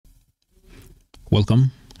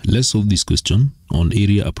Welcome. Let's solve this question on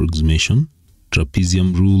area approximation,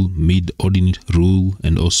 trapezium rule, mid-ordinate rule,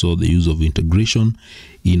 and also the use of integration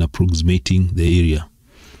in approximating the area.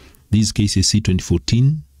 This is Kcse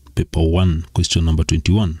 2014, paper 1, question number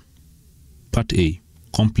 21. Part A.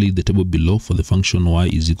 Complete the table below for the function y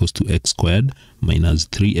is equals to x squared minus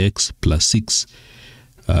 3x plus 6,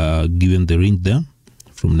 given the range there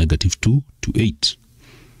from -2 to 8.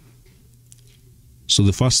 So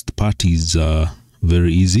the first part is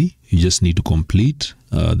very easy. You just need to complete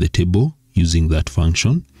the table using that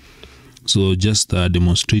function. So just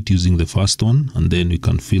demonstrate using the first one, and then we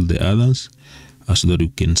can fill the others so that we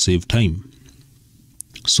can save time.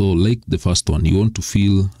 So like the first one, you want to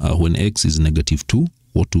fill when x is -2,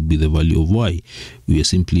 what will be the value of y? We are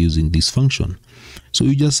simply using this function. So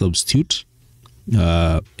you just substitute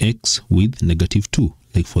x with -2.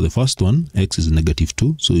 Like for the first one, x is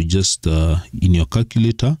 -2. So you just, in your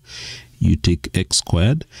calculator, you take x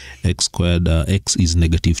squared, x is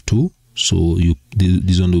 -2. So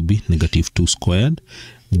this one will be -2 squared.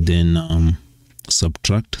 Then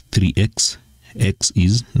subtract 3x, x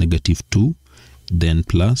is -2, then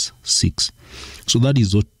plus 6. So that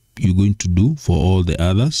is what you're going to do for all the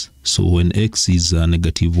others. So when x is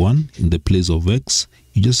 -1, in the place of x,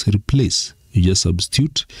 you just replace. You just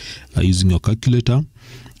substitute using your calculator,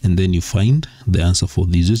 and then you find the answer for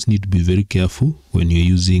this. You just need to be very careful when you're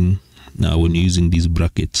using these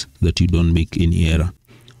brackets that you don't make any error.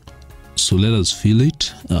 So let us fill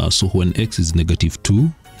it. So when x is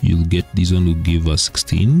 -2, you'll get this one will give us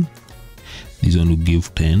 16. This one will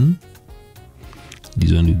give 10.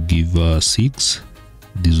 This one will give 6.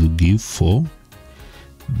 This will give 4.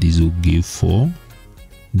 This will give 4.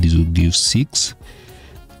 This will give 6.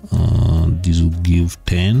 This will give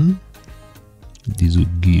 10. This will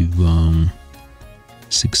give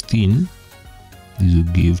 16. This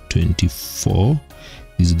will give 24.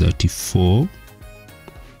 This is 34.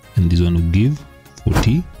 And this one will give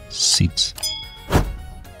 46.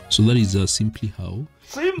 So that is simply how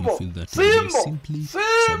you feel that you are simply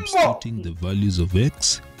substituting the values of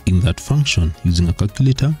x in that function using a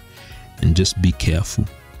calculator, and just be careful.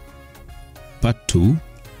 Part 2.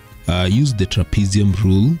 Use the trapezium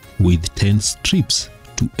rule with 10 strips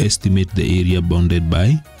to estimate the area bounded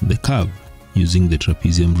by the curve using the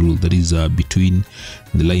trapezium rule, that is between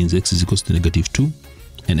the lines x is equals to -2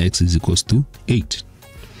 and x is equals to 8.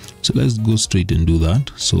 So let's go straight and do that.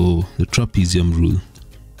 So the trapezium rule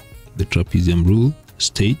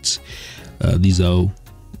states these are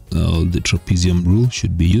how the trapezium rule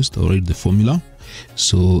should be used. I'll write the formula.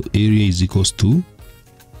 So area is equals to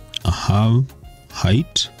a half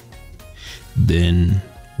height, then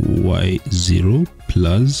y0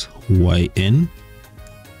 plus yn,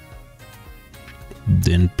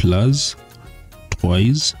 then plus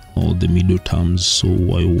twice all the middle terms, so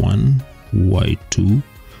y1, y2,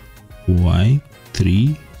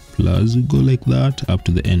 y3, plus we go like that up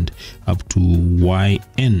to the end, up to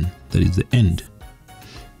yn, that is the end,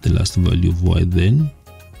 the last value of y, then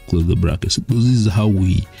close the brackets. This is how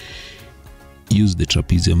we use the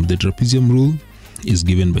trapezium. The trapezium rule is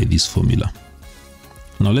given by this formula.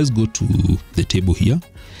 Now let's go to the table here,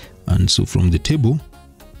 and so from the table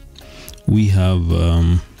we have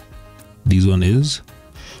this one is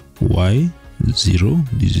y0,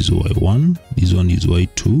 this is y1, this one is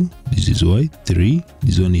y2, this is y3,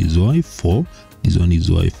 this one is y4, this one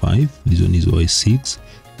is y5, this one is y6,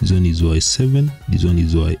 this one is y7, this one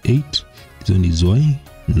is y8, this one is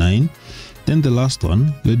y9. Then the last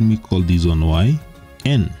one, let me call this one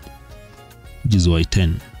yn, which is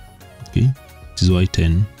y10. Okay, this is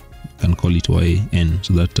y10. You can call it yn,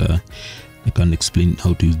 so that I can explain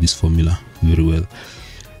how to use this formula very well.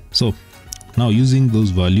 So now using those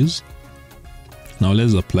values, now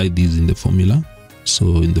let's apply these in the formula.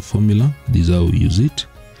 So in the formula, this is how we use it.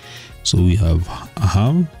 So we have a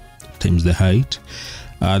half times the height.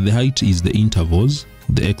 The height is the intervals,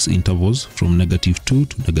 the x intervals from -2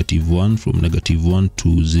 to -1, from -1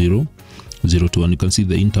 to 0, 0 to 1. You can see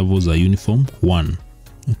the intervals are uniform, 1.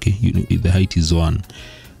 Okay, the height is 1.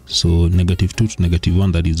 So -2 to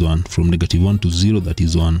 -1, that is 1. From -1 to 0, that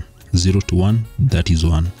is 1. 0 to 1, that is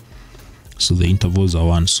 1. So the intervals are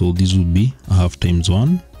 1. So this will be a half times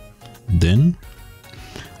 1. Then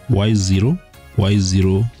y0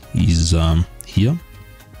 is here.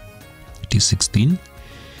 It is 16.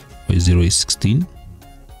 y0 is 16.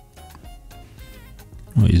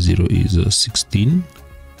 y0 is 16.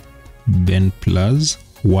 Then plus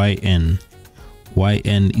yn.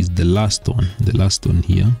 Yn is the last one. The last one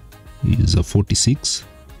here is 46.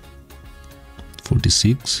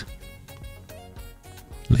 46,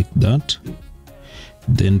 like that.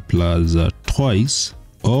 then plus twice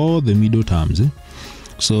all the middle terms.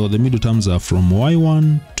 So the middle terms are from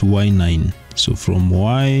y1 to y9. So from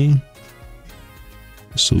we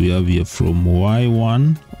have here from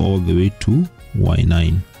y1 all the way to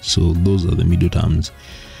y9. So those are the middle terms.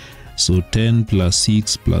 So 10 plus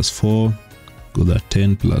 6 plus 4, go that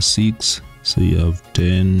 10 plus 6. So you have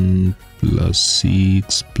 10 plus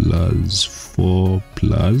 6 plus 4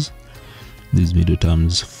 plus these middle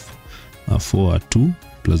terms are 4 are 2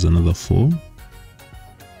 plus another 4,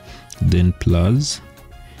 then plus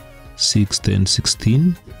 6, 10,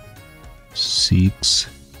 16, 6,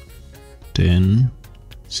 10,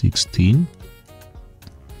 16,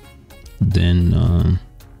 then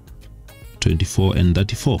 24 and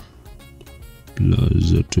 34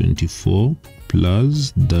 plus 24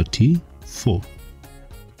 plus 34,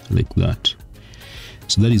 like that.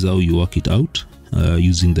 So that is how you work it out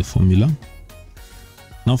using the formula.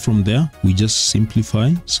 Now from there we just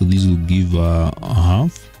simplify. So this will give a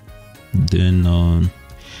half, then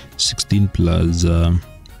 16 plus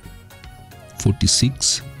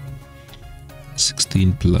 46,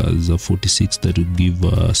 16 plus 46, that will give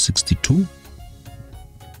 62,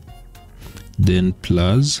 then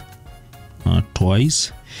plus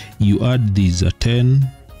twice you add these 10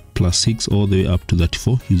 plus 6 all the way up to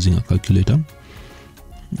 34 using a calculator.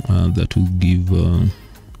 That will give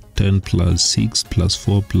 10 plus 6 plus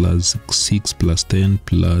 4 plus 6 plus 10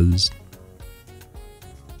 plus,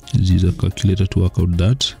 use a calculator to work out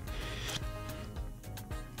that.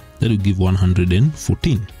 That will give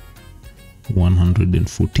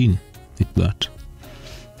 114, like that.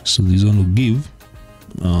 So this one will give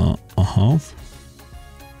a half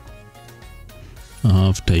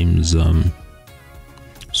times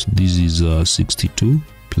so this is 62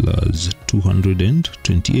 plus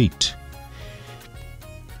 228.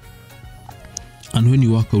 And when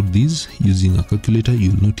you work out these using a calculator,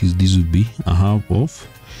 you'll notice this will be a half of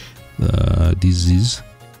this is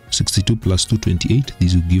 62 plus 228,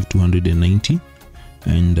 this will give 290,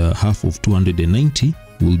 and half of 290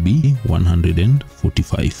 will be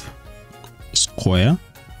 145 square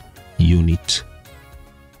unit.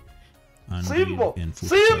 And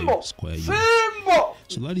Symbol. Square unit.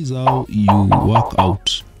 So that is how you work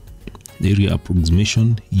out area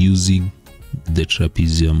approximation using the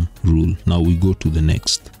trapezium rule. Now we go to the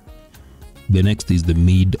next. The next is the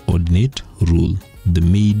mid-ordinate rule. The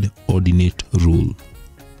mid-ordinate rule.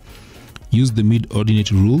 Use the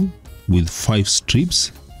mid-ordinate rule with 5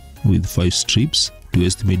 strips. To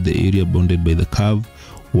estimate the area bounded by the curve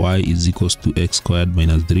y is equals to x squared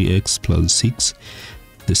minus 3x plus 6.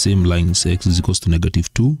 The same lines, x is equals to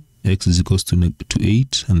 -2, x is equals to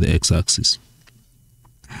 8, and the x-axis.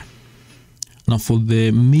 Now for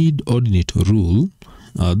the mid-ordinate rule,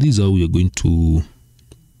 this is how we are going to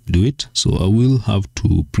do it. So I will have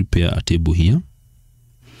to prepare a table here.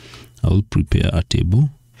 I will prepare a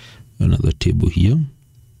table, another table here.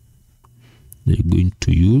 They're going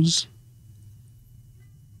to use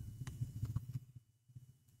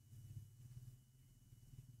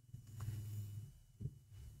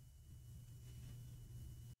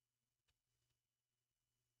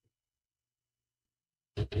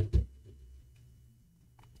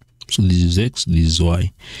so this is x, this is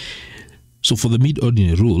y. So for the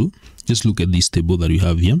mid-ordinate rule, just look at this table that we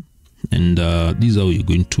have here, and this is how you're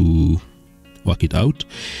going to work it out.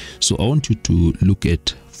 So I want you to look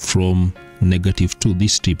at from -2,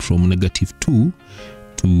 this strip from -2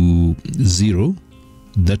 to 0,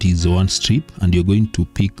 that is one strip, and you're going to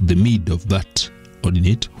pick the mid of that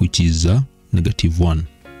ordinate, which is -1.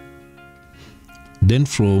 Then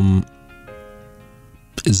from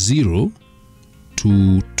 0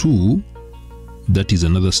 to 2, that is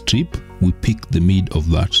another strip, we pick the mid of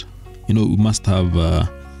that. You know, we must have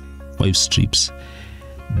 5 strips.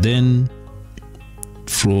 Then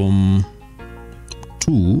from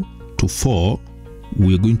 2 to 4,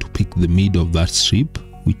 we are going to pick the mid of that strip,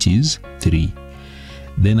 which is 3.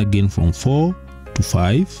 Then again from 4 to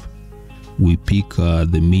 5, we pick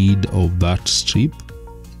the mid of that strip.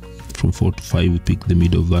 From 4 to 5, we pick the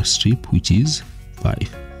mid of that strip, which is 5.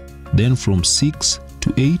 Then from 6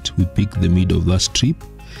 to 8, we pick the mid of that strip,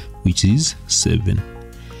 which is 7.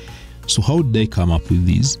 So how did I come up with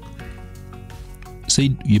this?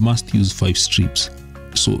 Said you must use 5 strips.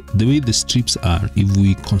 So the way the strips are, if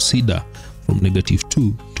we consider from -2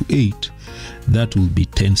 to 8, that will be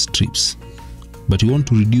 10 strips. But you want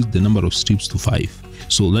to reduce the number of strips to 5.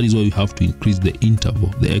 So that is why you have to increase the interval,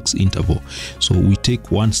 the x interval. So we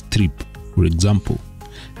take one strip, for example,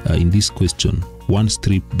 in this question, one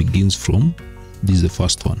strip begins from, this is the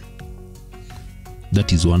first one.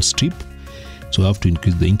 That is one strip. So I have to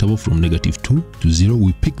increase the interval from -2 to 0.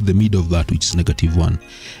 We pick the mid of that, which is -1.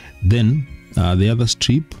 Then the other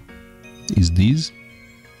strip is this,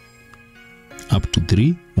 up to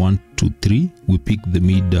 3, 1 to 3. We pick the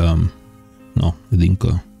mid, no, I think,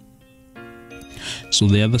 so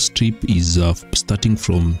the other strip is starting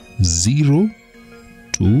from 0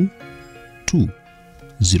 to 2.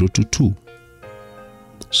 0 to 2.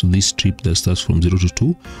 So this strip that starts from 0 to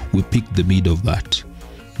 2, we pick the mid of that.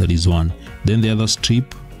 That is 1. Then the other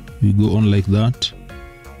strip, we go on like that.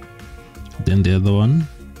 Then the other one.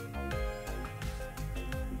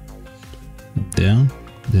 There.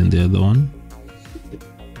 Then the other one.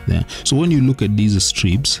 There. So when you look at these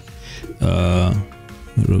strips,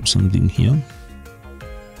 rub something here.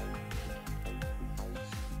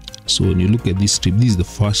 So when you look at this strip, this is the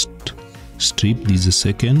first strip, this is the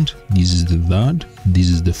second, this is the third, this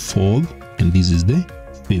is the fourth, and this is the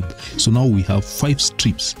fifth. So now we have 5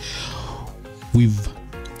 strips. We've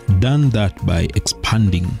done that by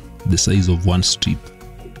expanding the size of one strip.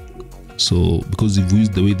 So because if we use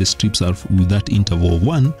the way the strips are with that interval of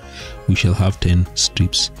 1, we shall have 10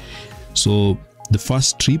 strips. So the first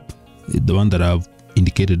strip, the one that I've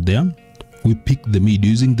indicated there, we pick the mid.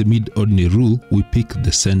 Using the mid-ordinate rule, we pick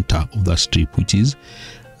the center of that strip, which is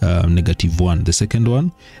 -1. The second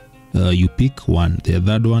one, you pick 1. The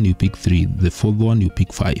third one, you pick 3. The fourth one, you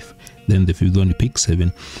pick 5. Then the fifth one, you pick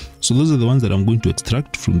 7. So those are the ones that I'm going to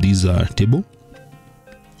extract from this table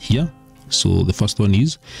here. So the first one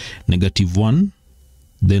is -1,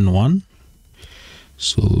 then 1.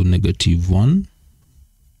 So -1,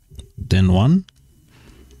 then 1.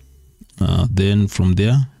 Then from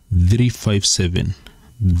there, 3, 5, 7.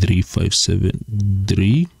 3, 5, 7.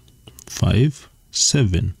 3, 5,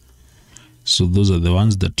 7. So those are the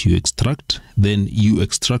ones that you extract. Then you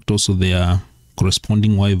extract also their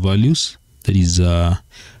corresponding y values. That is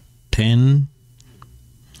 10.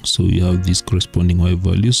 So you have these corresponding y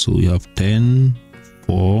values. So you have 10,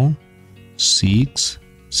 4, 6,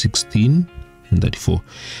 16, and 34.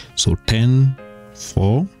 So 10,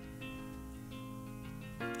 4.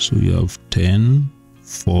 So you have 10,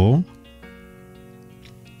 4,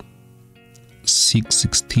 6,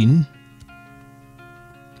 16,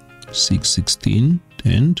 6, 16,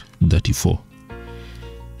 and 34.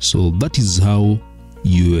 So that is how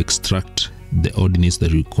you extract the ordinates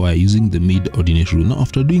that you require using the mid-ordinate rule. Now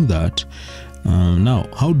after doing that, now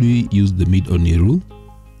how do we use the mid-ordinate rule?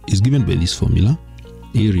 It's given by this formula.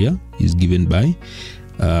 Area is given by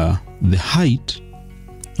the height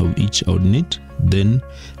of each ordinate, then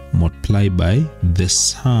multiply by the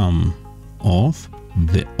sum of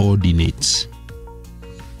the ordinates.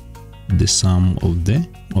 The sum of the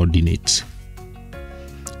ordinates.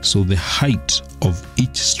 So the height of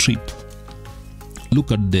each strip,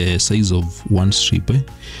 look at the size of one strip.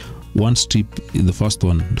 One strip is the first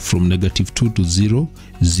one from -2 to 0,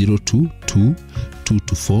 0 to 2, 2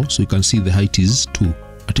 to 4. So you can see the height is 2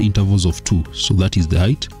 at intervals of 2. So that is the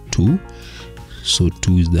height, 2. So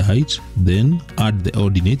 2 is the height. Then add the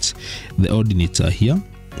ordinates. The ordinates are here.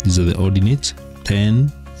 These are the ordinates.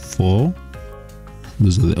 10, 4.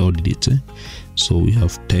 Those are the ordinates. So we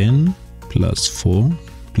have 10 plus 4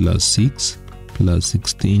 plus 6 plus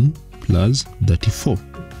 16 plus 34.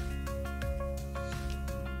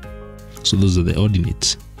 So those are the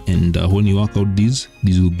ordinates. And when you work out these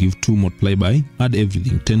will give 2 multiplied by, add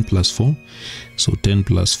everything, 10 plus 4. So 10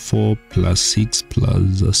 plus 4 plus 6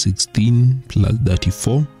 plus 16 plus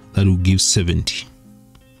 34, that will give 70.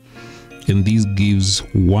 And this gives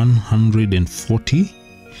 140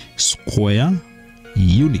 square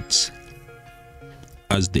units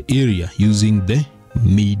as the area using the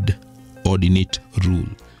mid-ordinate rule.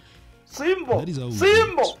 Simple. The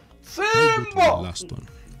last one.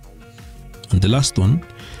 And the last one,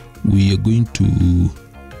 we are going to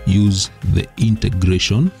use the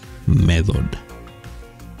integration method.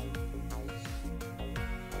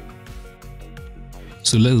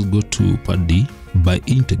 So let's go to part D. By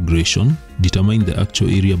integration, determine the actual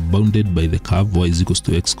area bounded by the curve y is equals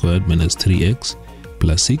to x squared minus 3x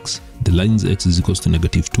plus 6. The lines x is equals to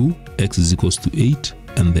 -2, x is equals to 8,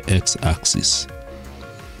 and the x-axis.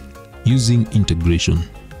 Using integration.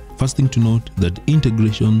 First thing to note that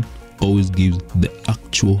integration always gives the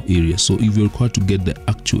actual area. So if you're required to get the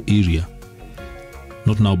actual area,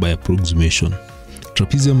 not now by approximation,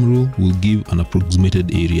 trapezium rule will give an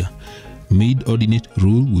approximated area. Mid-ordinate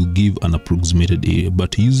rule will give an approximated area,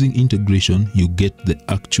 but using integration you get the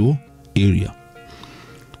actual area.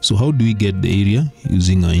 So how do we get the area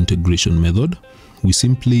using our integration method? We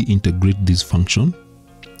simply integrate this function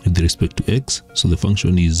with respect to x. So the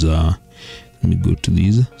function is let me go to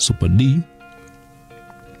this. So per D,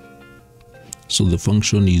 So the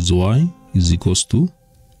function is y is equals to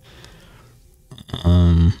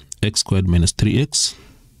x squared minus 3x,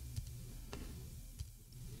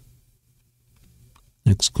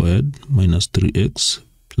 x squared minus 3x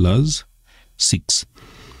plus 6.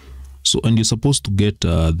 So, and you're supposed to get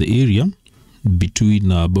the area between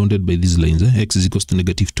bounded by these lines. X is equals to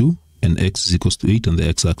 -2 and x is equals to 8 on the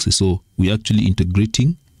x-axis. So we're actually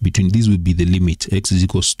integrating between these will be the limit. X is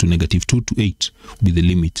equals to -2 to 8 will be the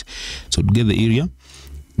limit. So to get the area,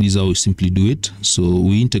 this is how we simply do it. So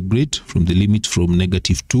we integrate from the limit from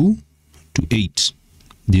 -2 to 8.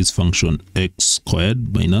 This function x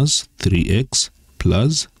squared minus 3x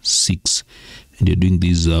plus 6. And you're doing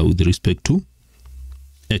this with respect to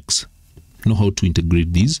x. Know how to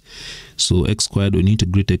integrate these. So x squared, when you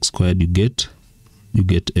integrate x squared, you get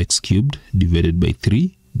x cubed divided by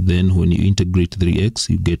 3. Then when you integrate 3x,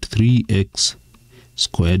 you get 3x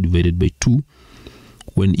squared divided by 2.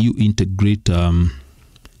 When you integrate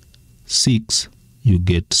 6, you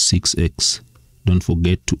get 6x. Don't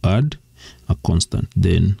forget to add a constant.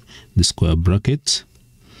 Then the square brackets,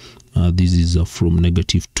 this is from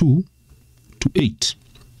 -2 to 8.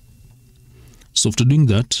 So after doing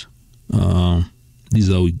that, this is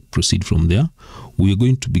how we proceed from there. We are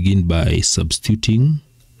going to begin by substituting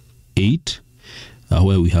 8,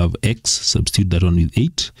 where we have x, substitute that one with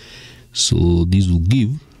 8. So this will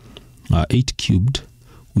give 8 cubed,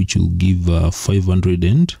 which will give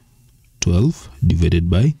 512 divided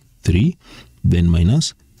by 3, then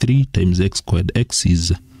minus 3 times x squared. X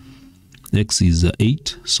is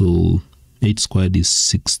 8, so 8 squared is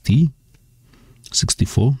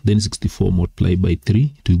 64, then 64 multiplied by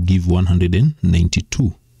 3, it will give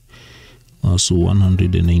 192. So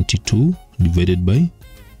 192 divided by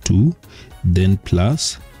 2, then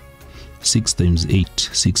plus 6 times 8,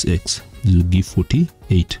 6x, this will give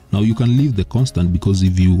 48. Now you can leave the constant, because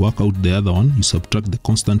if you work out the other one, you subtract, the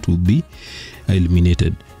constant will be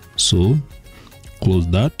eliminated. So close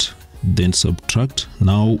that, then subtract.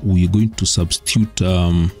 Now we are going to substitute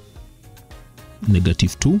 -2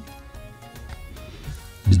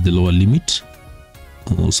 is the lower limit.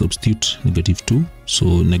 I'll substitute -2.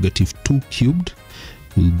 So -2 cubed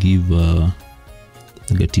will give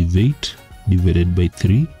 -8 divided by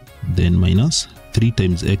 3, then minus 3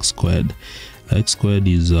 times x squared. X squared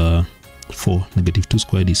is 4, -2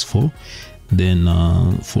 squared is 4, then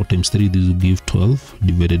 4 times 3, this will give 12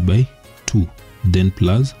 divided by 2, then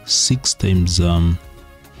plus 6 times -2,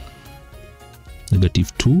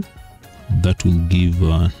 that will give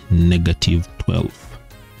 -12.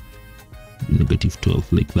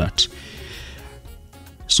 -12, like that.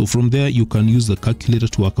 So from there you can use the calculator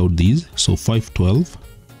to work out these. So 512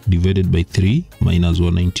 divided by 3 minus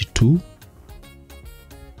 192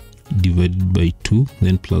 divided by 2,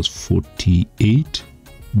 then plus 48,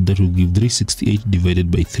 that will give 368 divided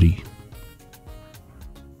by 3.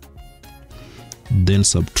 Then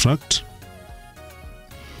subtract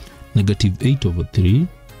 -8 over 3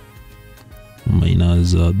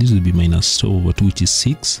 minus this will be minus 12 over 2, which is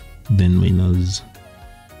 6, then minus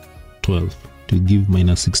 12 to give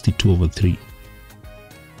minus 62 over 3.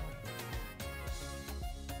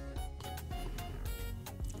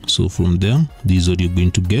 So from there, this is what you're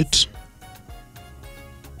going to get.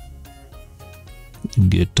 You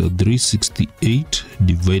get 368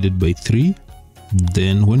 divided by 3.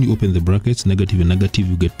 Then when you open the brackets, negative and negative,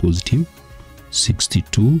 you get positive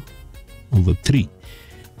 62 over 3.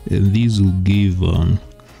 And these will give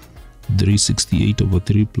 368 over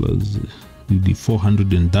 3 plus will be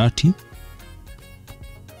 430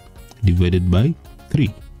 divided by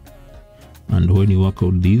 3. And when you work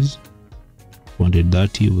out these,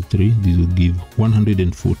 430 over 3, this will give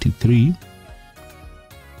 143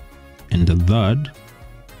 and a third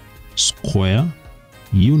square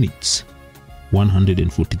units.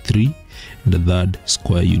 143 and a third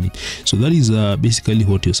square unit. So that is basically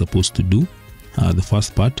what you're supposed to do. The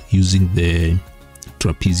first part, using the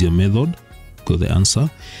Trapezium method, got the answer.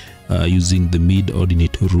 Using the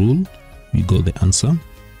mid-ordinate rule, we got the answer.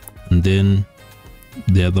 And then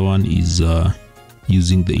the other one is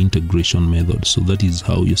using the integration method. So that is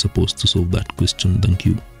how you're supposed to solve that question. Thank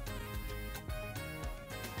you.